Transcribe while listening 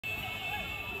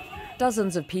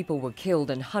Dozens of people were killed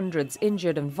and hundreds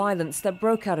injured in violence that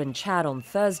broke out in Chad on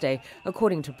Thursday,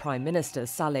 according to Prime Minister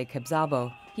Saleh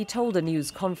Kebzabo. He told a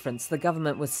news conference the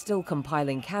government was still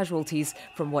compiling casualties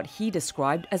from what he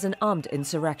described as an armed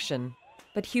insurrection.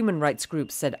 But human rights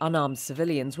groups said unarmed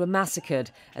civilians were massacred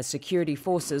as security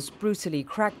forces brutally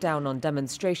cracked down on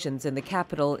demonstrations in the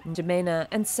capital, N'Djamena,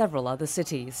 and several other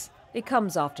cities. It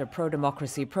comes after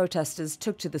pro-democracy protesters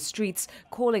took to the streets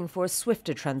calling for a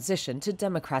swifter transition to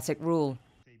democratic rule.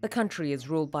 The country is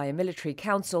ruled by a military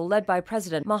council led by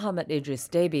President Mohamed Idris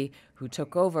Deby, who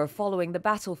took over following the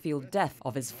battlefield death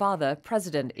of his father,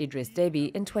 President Idris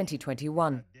Deby, in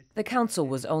 2021. The council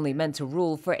was only meant to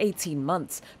rule for 18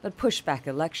 months, but pushed back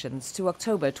elections to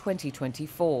October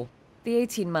 2024. The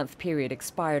 18-month period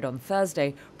expired on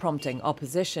Thursday, prompting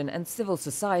opposition and civil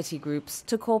society groups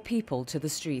to call people to the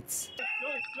streets.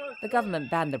 The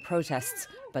government banned the protests,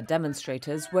 but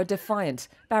demonstrators were defiant,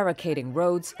 barricading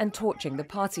roads and torching the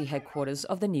party headquarters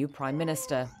of the new prime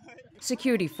minister.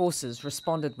 Security forces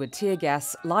responded with tear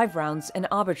gas, live rounds and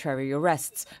arbitrary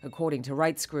arrests, according to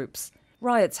rights groups.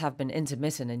 Riots have been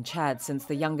intermittent in Chad since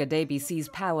the younger Deby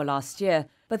seized power last year,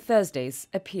 but Thursday's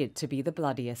appeared to be the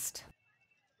bloodiest.